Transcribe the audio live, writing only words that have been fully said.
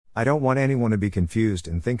I don't want anyone to be confused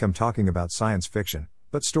and think I'm talking about science fiction,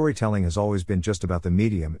 but storytelling has always been just about the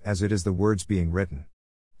medium as it is the words being written.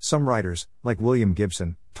 Some writers, like William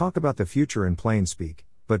Gibson, talk about the future in plain speak,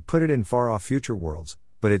 but put it in far-off future worlds,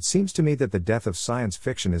 but it seems to me that the death of science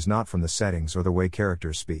fiction is not from the settings or the way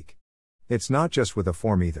characters speak. It's not just with the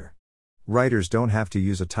form either. Writers don't have to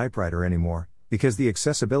use a typewriter anymore, because the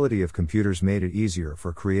accessibility of computers made it easier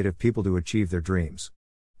for creative people to achieve their dreams.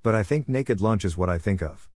 But I think Naked Lunch is what I think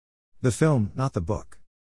of. The film, not the book.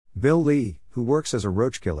 Bill Lee, who works as a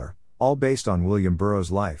roach killer, all based on William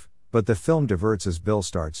Burroughs' life, but the film diverts as Bill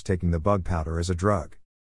starts taking the bug powder as a drug.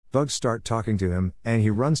 Bugs start talking to him, and he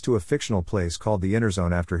runs to a fictional place called the Inner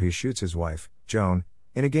Zone after he shoots his wife, Joan,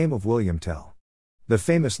 in a game of William Tell. The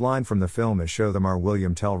famous line from the film is "Show them our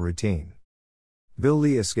William Tell routine." Bill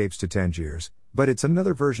Lee escapes to Tangiers, but it's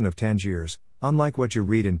another version of Tangiers, unlike what you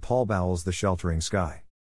read in Paul Bowles' The Sheltering Sky.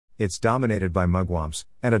 It's dominated by mugwumps,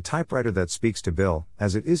 and a typewriter that speaks to Bill,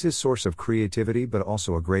 as it is his source of creativity but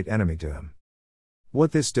also a great enemy to him.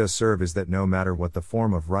 What this does serve is that no matter what the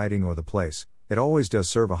form of writing or the place, it always does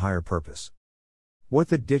serve a higher purpose. What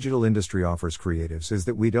the digital industry offers creatives is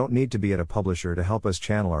that we don't need to be at a publisher to help us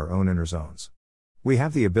channel our own inner zones. We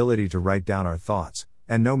have the ability to write down our thoughts,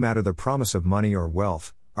 and no matter the promise of money or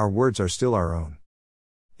wealth, our words are still our own.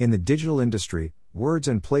 In the digital industry, words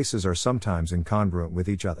and places are sometimes incongruent with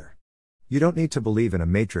each other. You don't need to believe in a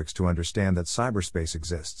matrix to understand that cyberspace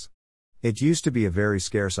exists. It used to be a very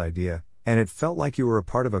scarce idea, and it felt like you were a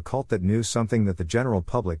part of a cult that knew something that the general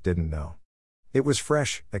public didn't know. It was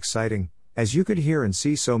fresh, exciting, as you could hear and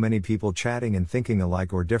see so many people chatting and thinking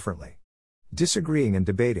alike or differently. Disagreeing and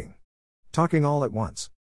debating. Talking all at once.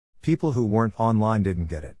 People who weren't online didn't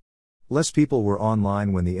get it. Less people were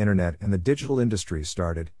online when the internet and the digital industries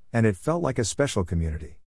started, and it felt like a special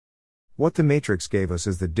community. What the Matrix gave us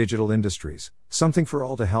is the digital industries, something for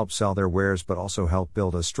all to help sell their wares but also help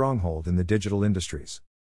build a stronghold in the digital industries.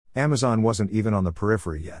 Amazon wasn't even on the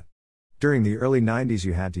periphery yet. During the early 90s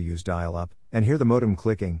you had to use dial-up, and hear the modem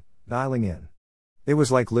clicking, dialing in. It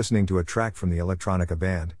was like listening to a track from the electronica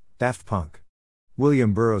band, Daft Punk.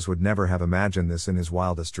 William Burroughs would never have imagined this in his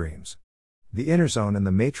wildest dreams. The Inner Zone and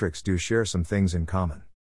the Matrix do share some things in common.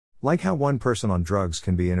 Like how one person on drugs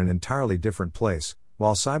can be in an entirely different place,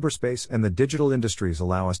 while cyberspace and the digital industries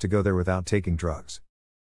allow us to go there without taking drugs.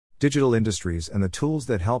 Digital industries and the tools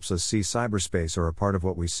that helps us see cyberspace are a part of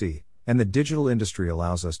what we see, and the digital industry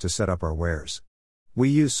allows us to set up our wares. We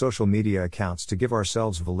use social media accounts to give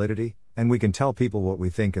ourselves validity, and we can tell people what we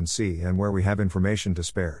think and see and where we have information to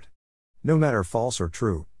spare it. No matter false or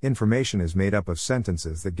true, information is made up of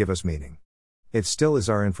sentences that give us meaning. It still is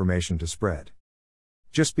our information to spread.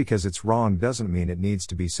 Just because it's wrong doesn't mean it needs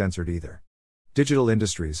to be censored either. Digital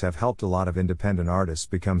industries have helped a lot of independent artists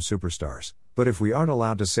become superstars, but if we aren't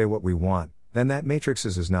allowed to say what we want, then that matrix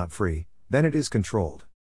is not free, then it is controlled.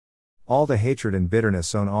 All the hatred and bitterness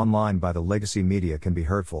sown online by the legacy media can be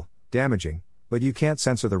hurtful, damaging, but you can't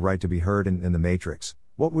censor the right to be heard in the matrix.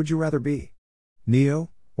 What would you rather be? Neo,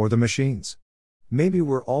 or the machines? Maybe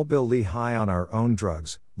we're all Bill Lee high on our own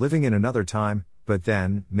drugs, living in another time, but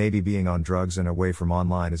then, maybe being on drugs and away from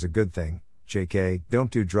online is a good thing. JK,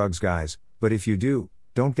 don't do drugs guys, but if you do,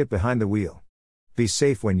 don't get behind the wheel. Be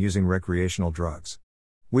safe when using recreational drugs.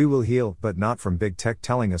 We will heal, but not from big tech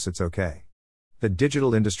telling us it's okay. The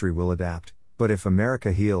digital industry will adapt, but if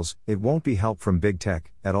America heals, it won't be help from big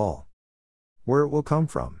tech, at all. Where it will come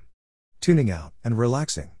from? Tuning out, and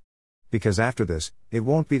relaxing. Because after this, it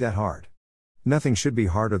won't be that hard. Nothing should be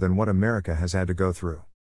harder than what America has had to go through.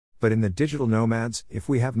 But in the digital nomads, if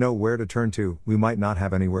we have nowhere to turn to, we might not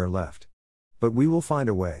have anywhere left. But we will find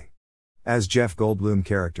a way. As Jeff Goldblum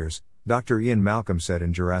characters, Dr. Ian Malcolm said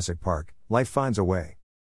in Jurassic Park, life finds a way.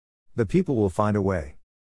 The people will find a way.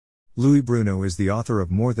 Louis Bruno is the author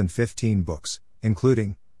of more than 15 books,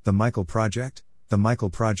 including The Michael Project,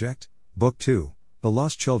 Book 2, The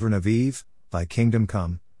Lost Children of Eve, Thy Kingdom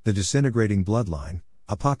Come, The Disintegrating Bloodline,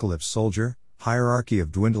 Apocalypse Soldier, Hierarchy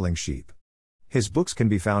of Dwindling Sheep. His books can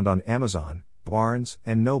be found on Amazon, Barnes &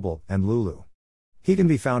 Noble, and Lulu. He can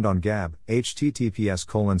be found on Gab,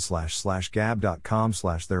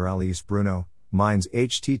 https://gab.com/therealice-bruno, Minds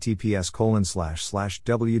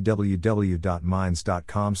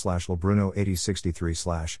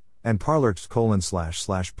https://www.minds.com/lebruno8063/ and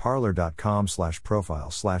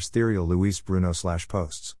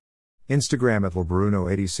parler//parler.com/profile/thereal-luis-bruno/posts. Instagram at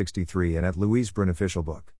lebruno8063 and at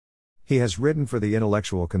 @LuisBrunoOfficialBook. He has written for The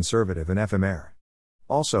Intellectual Conservative and Ephemer.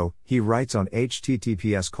 Also, he writes on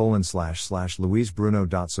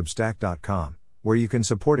https://luisbruno.substack.com, where you can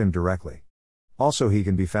support him directly. Also, he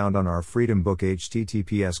can be found on our Freedom Book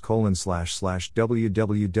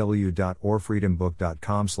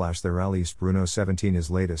https://www.orfreedombook.com/ There Alice Bruno 17 is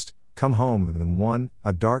latest, Come Home 1,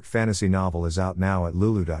 a dark fantasy novel is out now at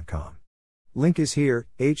lulu.com. Link is here,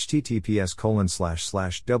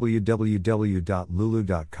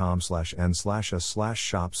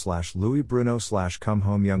 https://www.lulu.com/n/a/shop/Louis Bruno /Come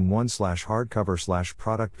Home Young 1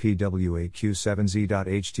 /hardcover/product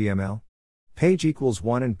pwaq7z.html. Page equals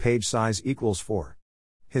 1 and page size equals 4.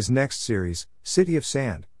 His next series, City of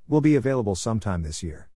Sand, will be available sometime this year.